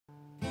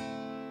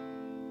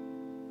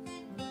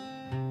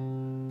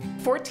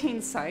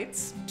14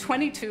 sites,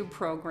 22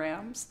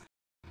 programs.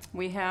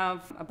 We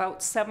have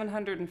about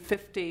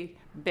 750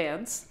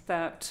 beds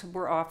that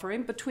we're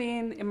offering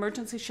between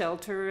emergency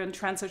shelter and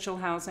transitional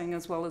housing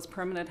as well as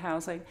permanent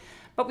housing.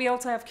 But we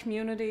also have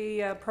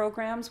community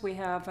programs. We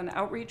have an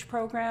outreach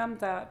program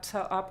that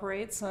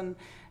operates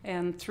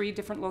in 3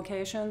 different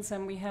locations,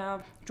 and we have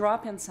a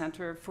drop-in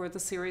center for the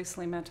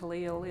seriously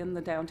mentally ill in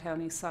the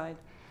downtown east side.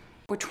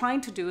 What we're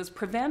trying to do is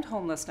prevent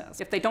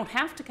homelessness. If they don't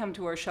have to come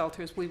to our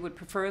shelters, we would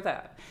prefer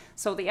that.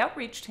 So the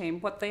outreach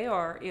team, what they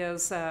are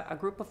is a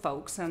group of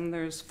folks, and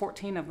there's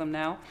 14 of them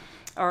now,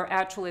 are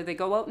actually, they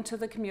go out into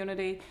the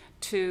community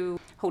to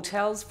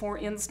hotels, for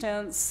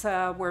instance,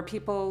 where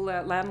people,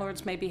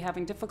 landlords may be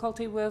having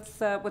difficulty with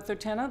their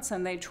tenants,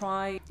 and they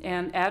try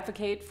and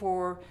advocate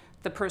for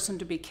the person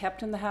to be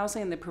kept in the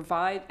housing, and they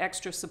provide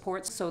extra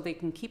support so they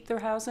can keep their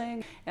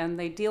housing, and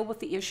they deal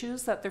with the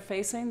issues that they're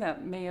facing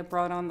that may have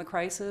brought on the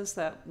crisis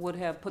that would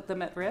have put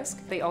them at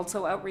risk. They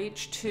also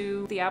outreach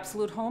to the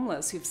absolute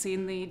homeless. You've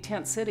seen the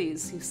tent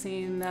cities, you've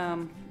seen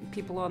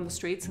people on the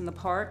streets and the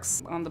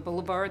parks, on the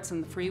boulevards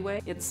and the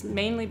freeway. It's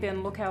mainly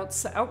been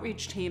Lookout's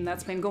outreach team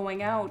that's been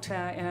going out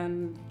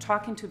and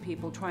talking to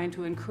people, trying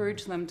to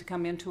encourage them to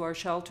come into our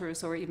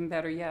shelters, or even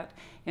better yet,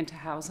 into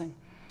housing.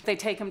 They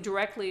take them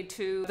directly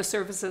to the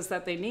services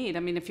that they need.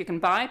 I mean, if you can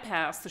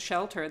bypass the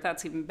shelter,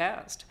 that's even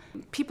best.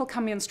 People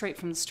come in straight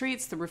from the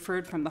streets, they're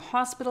referred from the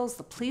hospitals,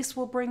 the police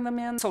will bring them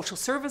in, social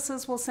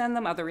services will send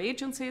them, other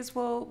agencies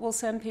will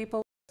send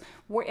people.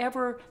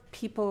 Wherever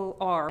people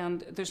are,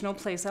 and there's no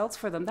place else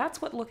for them,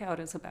 that's what Lookout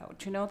is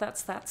about. You know,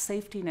 that's that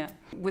safety net.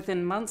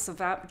 Within months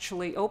of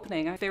actually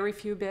opening, very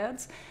few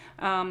beds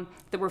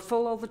that were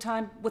full all the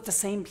time with the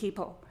same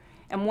people.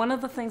 And one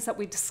of the things that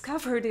we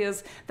discovered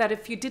is that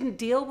if you didn't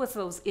deal with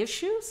those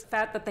issues, the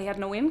fact that they had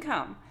no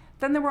income,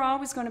 then they were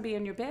always going to be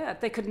in your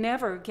bed. They could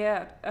never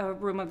get a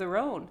room of their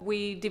own.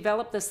 We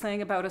developed this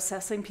thing about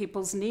assessing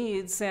people's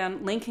needs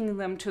and linking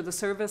them to the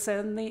service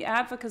and the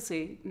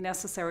advocacy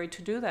necessary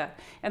to do that.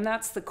 And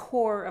that's the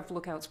core of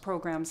Lookout's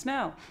programs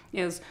now,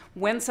 is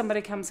when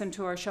somebody comes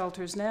into our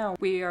shelters now,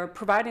 we are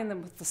providing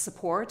them with the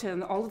support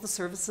and all of the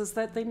services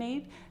that they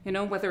need, you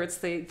know, whether it's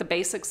the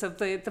basics of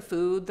the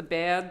food, the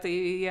bed,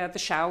 the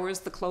showers,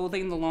 the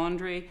clothing, the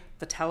laundry,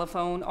 the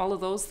telephone, all of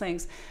those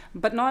things.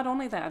 But not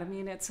only that, I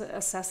mean, it's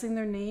assessing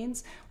their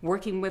needs,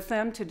 working with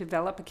them to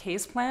develop a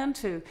case plan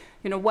to,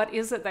 you know, what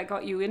is it that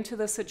got you into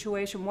this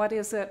situation? What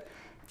is it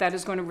that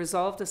is going to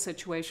resolve the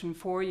situation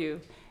for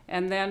you?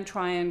 And then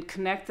try and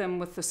connect them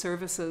with the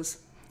services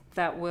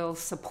that will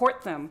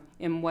support them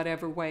in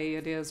whatever way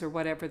it is or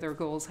whatever their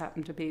goals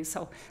happen to be.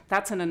 So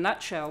that's in a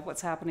nutshell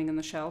what's happening in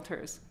the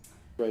shelters.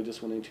 I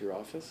just went into your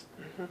office,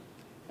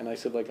 and I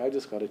said, like, I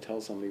just got to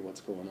tell somebody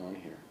what's going on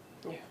here.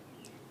 Yeah.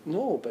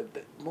 No,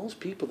 but most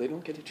people, they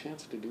don't get a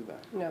chance to do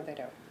that. No, they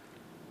don't.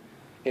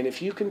 And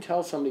if you can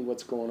tell somebody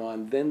what's going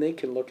on, then they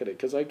can look at it.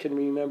 Because I can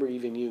remember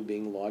even you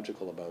being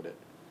logical about it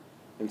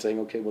and saying,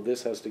 okay, well,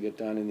 this has to get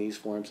done and these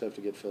forms have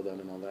to get filled out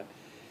and all that.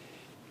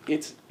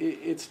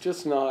 It's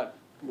just not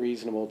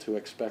reasonable to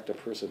expect a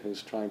person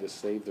who's trying to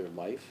save their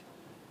life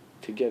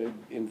to get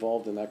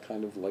involved in that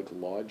kind of, like,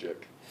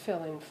 logic.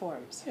 Filling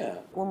forms. Yeah.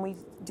 When we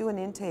do an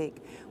intake,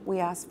 we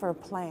ask for a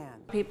plan.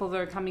 People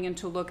that are coming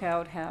into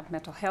Lookout have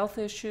mental health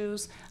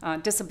issues,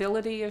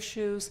 disability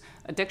issues,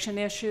 addiction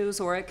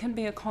issues, or it can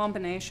be a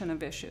combination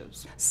of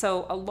issues.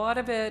 So a lot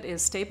of it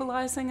is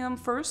stabilizing them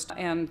first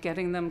and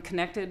getting them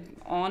connected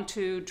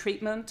onto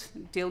treatment,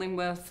 dealing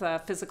with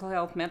physical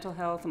health, mental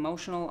health,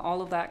 emotional,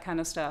 all of that kind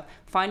of stuff,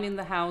 finding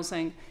the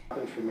housing.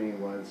 What happened for me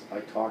was I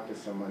talked to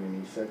someone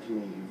and he said to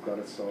me, you've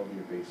got to solve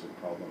your basic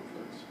problem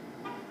first.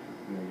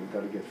 You know, you've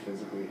got to get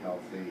physically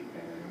healthy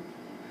and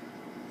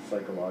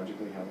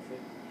psychologically healthy.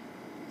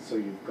 So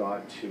you've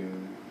got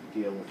to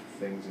deal with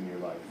things in your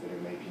life that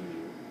are making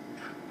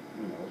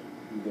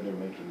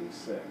you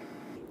sick.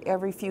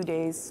 Every few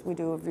days we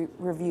do a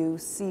review,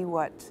 see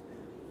what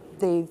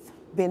they've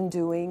been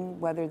doing,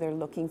 whether they're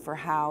looking for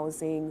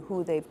housing,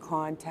 who they've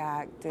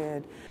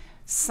contacted.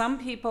 Some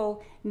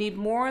people need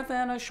more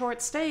than a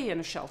short stay in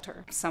a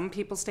shelter. Some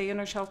people stay in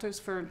our shelters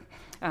for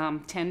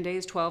 10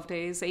 days, 12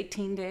 days,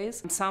 18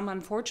 days. Some,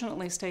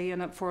 unfortunately, stay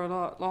in it for a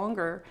lot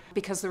longer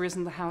because there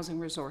isn't the housing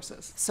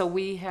resources. So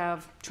we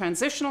have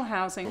transitional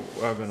housing.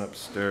 I've been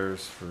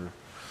upstairs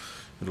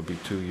it'll be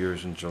 2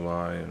 years in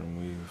July, and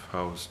we've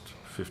housed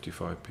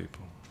 55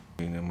 people.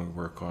 And we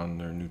work on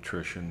their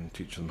nutrition,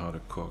 teach them how to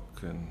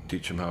cook, and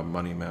teach them how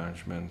money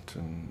management,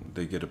 and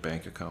they get a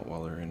bank account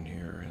while they're in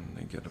here, and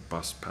they get a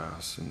bus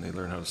pass, and they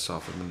learn how to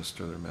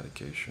self-administer their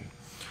medication.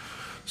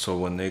 So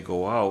when they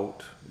go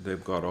out,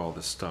 they've got all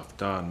this stuff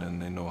done, and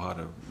they know how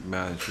to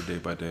manage their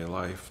day-by-day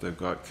life. They've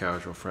got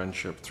casual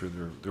friendship through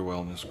their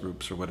wellness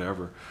groups or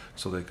whatever,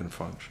 so they can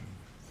function.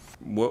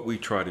 What we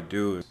try to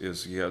do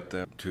is get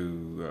them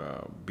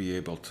to be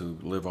able to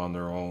live on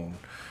their own.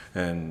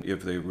 And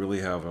if they really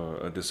have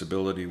a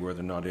disability where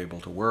they're not able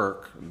to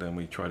work, then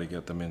we try to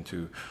get them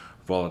into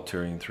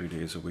volunteering 3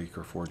 days a week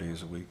or 4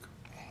 days a week.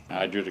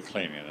 I do the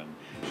cleaning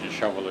and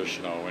shovel the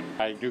snow,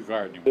 and I do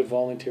gardening.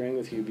 Volunteering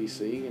with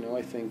UBC, you know,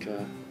 I think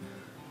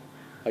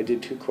I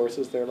did 2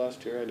 courses there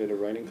last year. I did a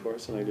writing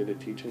course and I did a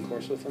teaching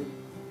course with them.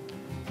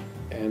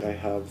 And I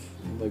have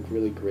like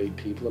really great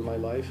people in my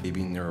life.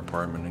 Leaving their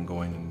apartment and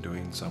going and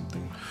doing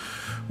something.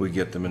 We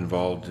get them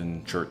involved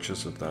in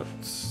churches if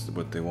that's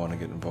what they want to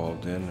get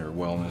involved in, or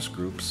wellness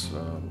groups.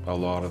 A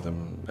lot of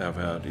them have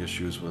had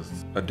issues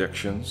with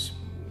addictions,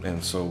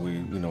 and so we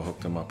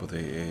hook them up with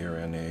AA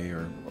or NA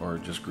or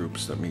just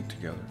groups that meet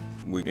together.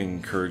 We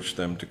encourage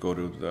them to go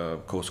to the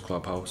Coast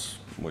Clubhouse,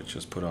 which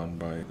is put on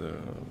by the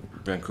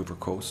Vancouver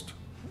Coast.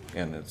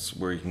 And it's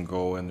where you can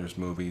go and there's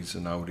movies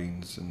and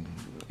outings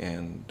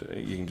and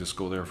you can just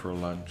go there for a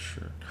lunch.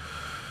 Or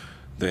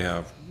they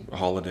have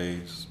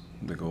holidays,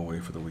 they go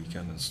away for the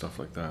weekend and stuff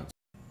like that.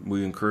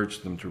 We encourage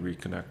them to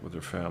reconnect with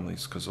their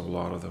families because a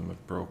lot of them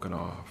have broken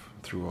off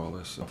through all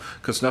this.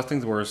 Because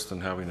nothing's worse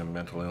than having a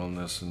mental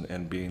illness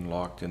and being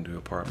locked into an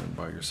apartment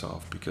by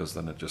yourself, because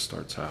then it just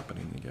starts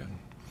happening again.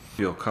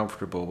 Feel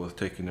comfortable with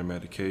taking their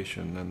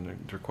medication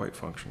and they're quite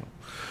functional.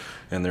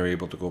 And they're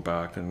able to go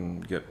back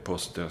and get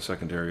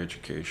post-secondary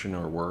education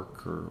or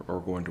work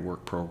or go into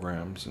work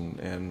programs.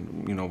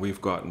 And you know,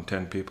 we've gotten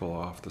 10 people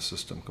off the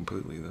system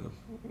completely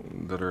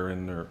that are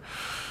in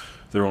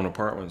their own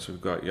apartments.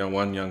 We've got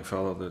one young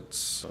fellow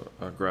that's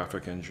a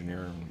graphic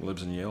engineer and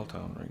lives in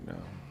Yaletown right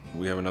now.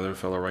 We have another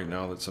fellow right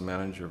now that's a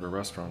manager of a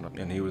restaurant,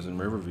 and he was in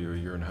Riverview a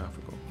year and a half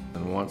ago.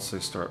 And once they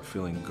start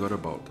feeling good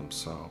about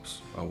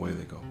themselves, away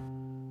they go.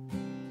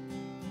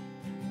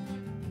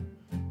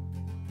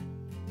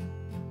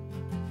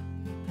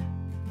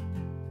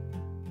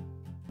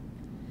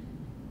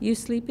 You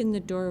sleep in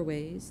the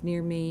doorways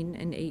near Main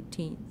and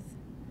 18th.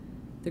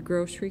 The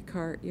grocery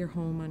cart, your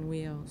home on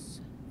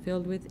wheels,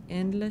 filled with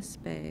endless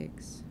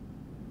bags.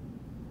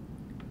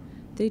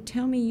 They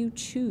tell me you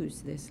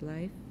choose this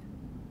life.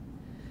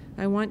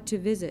 I want to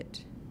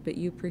visit, but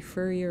you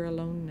prefer your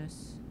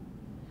aloneness.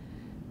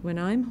 When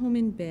I'm home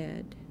in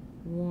bed,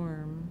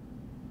 warm,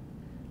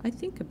 I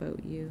think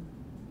about you.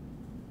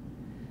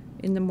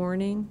 In the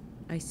morning,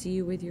 I see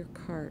you with your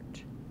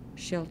cart,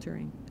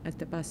 sheltering at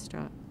the bus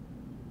stop.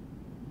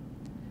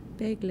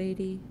 Bag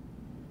lady,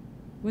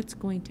 what's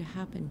going to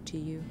happen to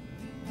you?